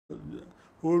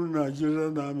whole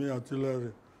Nigerian Army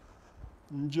Artillery.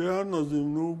 Nje anọzi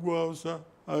m n'ugwu Hausa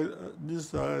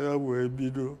dịsa ya wee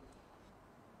bido.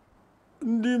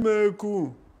 Ndị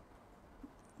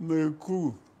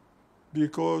meku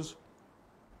because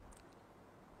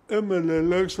emele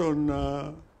election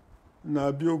na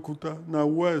Abeokuta na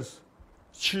West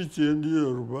chitie ndị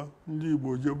Yoruba ndị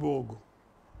Igbo jebe ọgụ.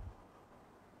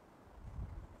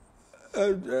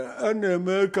 A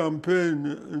na-eme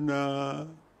campaign na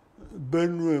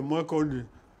Benue Makurdi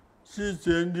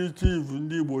chitie ndị chief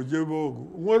ndị Igbo jebe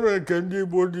ọgụ. Nwere nke ndị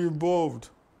Igbo dị involved.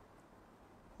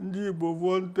 Ndị Igbo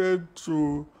wanted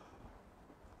to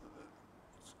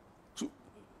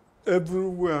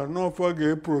everywhere n'ọfa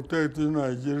ga-protect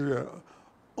Nigeria.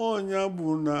 Ọnya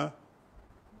bụ na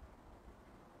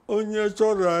onye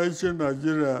chọrọ ịchị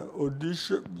Nigeria,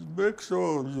 make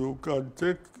sure you can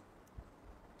take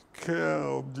care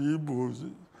of the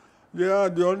Igbos. They are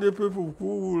the only people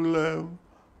who will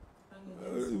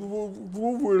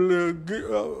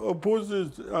oppose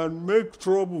it and make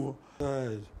trouble.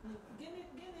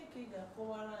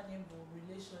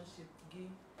 Relationship gị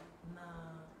na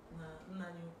nna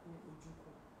anyị ukwu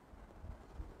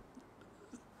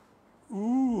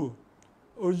Ojukwu.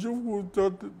 Ojukwu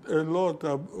thought a lot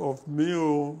of me.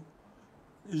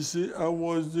 You see, I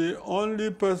was the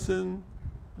only person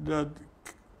that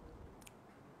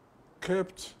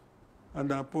kept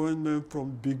an appointment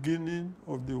from beginning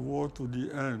of the war to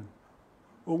the end.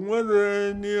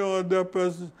 Whether any other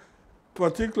person,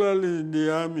 particularly in the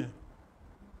army,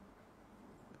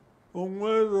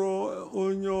 onwere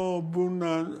onye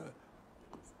ọbụla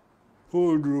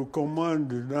hold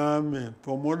command in the army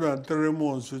for more than 3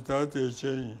 months without a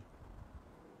change.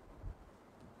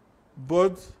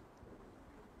 But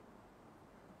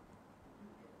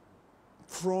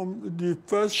from the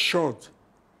first shot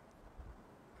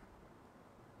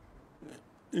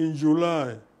in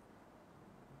July,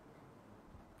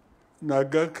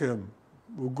 Nagakem,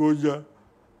 Ugoja,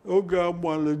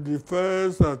 Ogamwale, the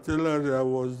first artillery I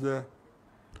was there.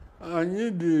 I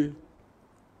need the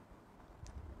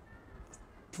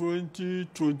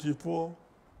 24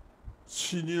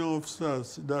 senior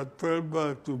officers that fell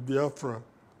back to Biafra.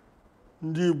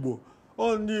 Ndibo.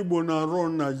 All Ndibo now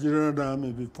run Nigerian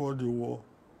army before the war.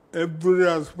 Every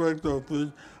aspect of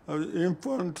it,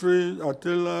 infantry,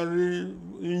 artillery,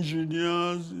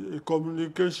 engineers,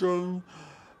 communication,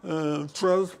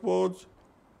 transport,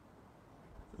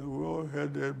 they were all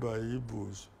headed by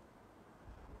Igbos.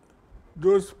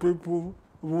 Those people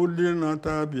wouldn't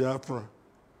enter Biafra.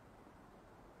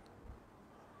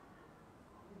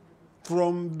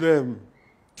 From them,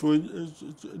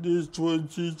 this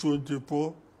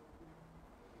 2024,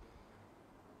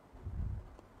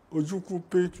 Ojukwu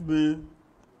picked me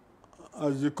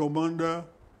as the commander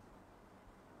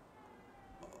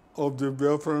of the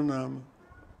Biafran army.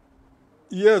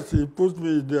 Yes, he put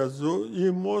me there, so he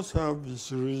must have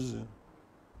his reason.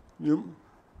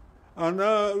 And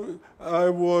I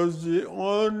was the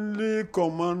only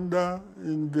commander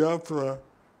in Biafra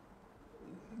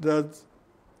that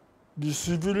the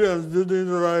civilians didn't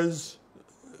rise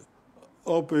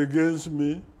up against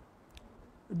me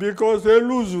because they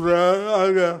lose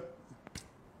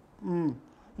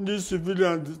these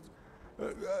civilians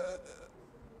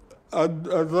at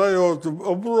riot,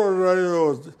 abroad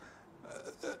riot,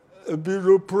 be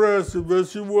repressed, be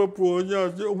last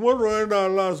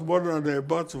more than a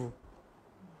battle.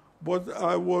 But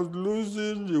I was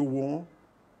losing the war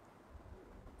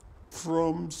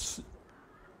from.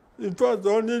 In fact,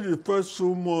 only the first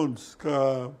 2 months,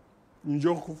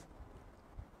 Njoku,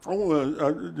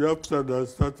 the officer that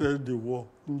started the war,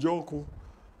 Njoku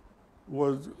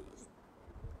was,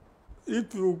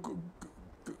 if you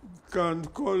can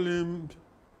call him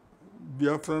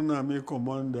Biafran Army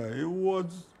commander, he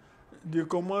was the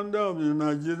commander of the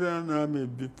Nigerian army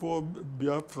before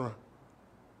Biafra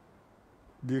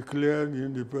declared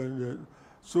independence.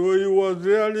 So he was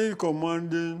really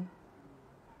commanding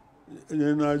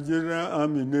the Nigerian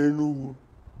army in Enugu.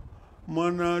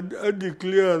 Mana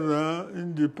declared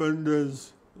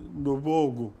independence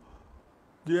Nobogo.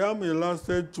 The army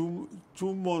lasted two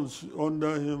months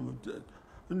under him.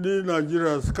 The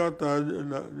Nigeria scattered,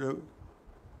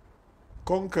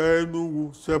 conquered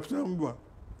Enugu, September.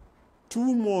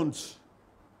 2 months.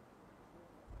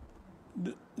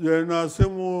 Then I said,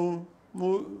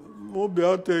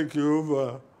 Mobile take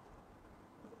over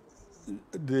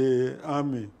the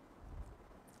army.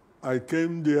 I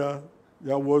came there,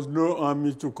 there was no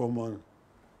army to command.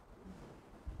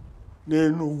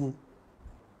 Then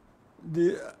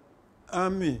the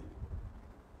army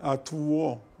at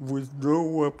war with no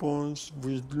weapons,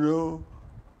 with no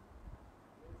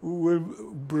will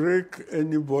break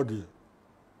anybody.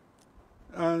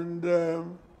 And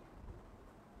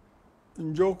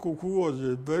Njoku, who was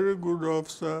a very good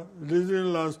officer,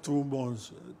 didn't last 2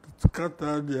 months,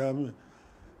 scattered the army.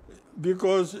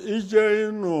 Because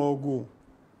Ije Inogu,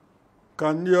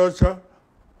 Kandiocha,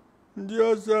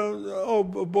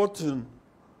 button.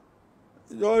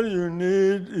 All you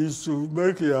need is to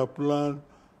make your plan.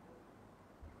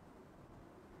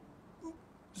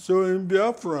 So in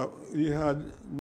Biafra, we had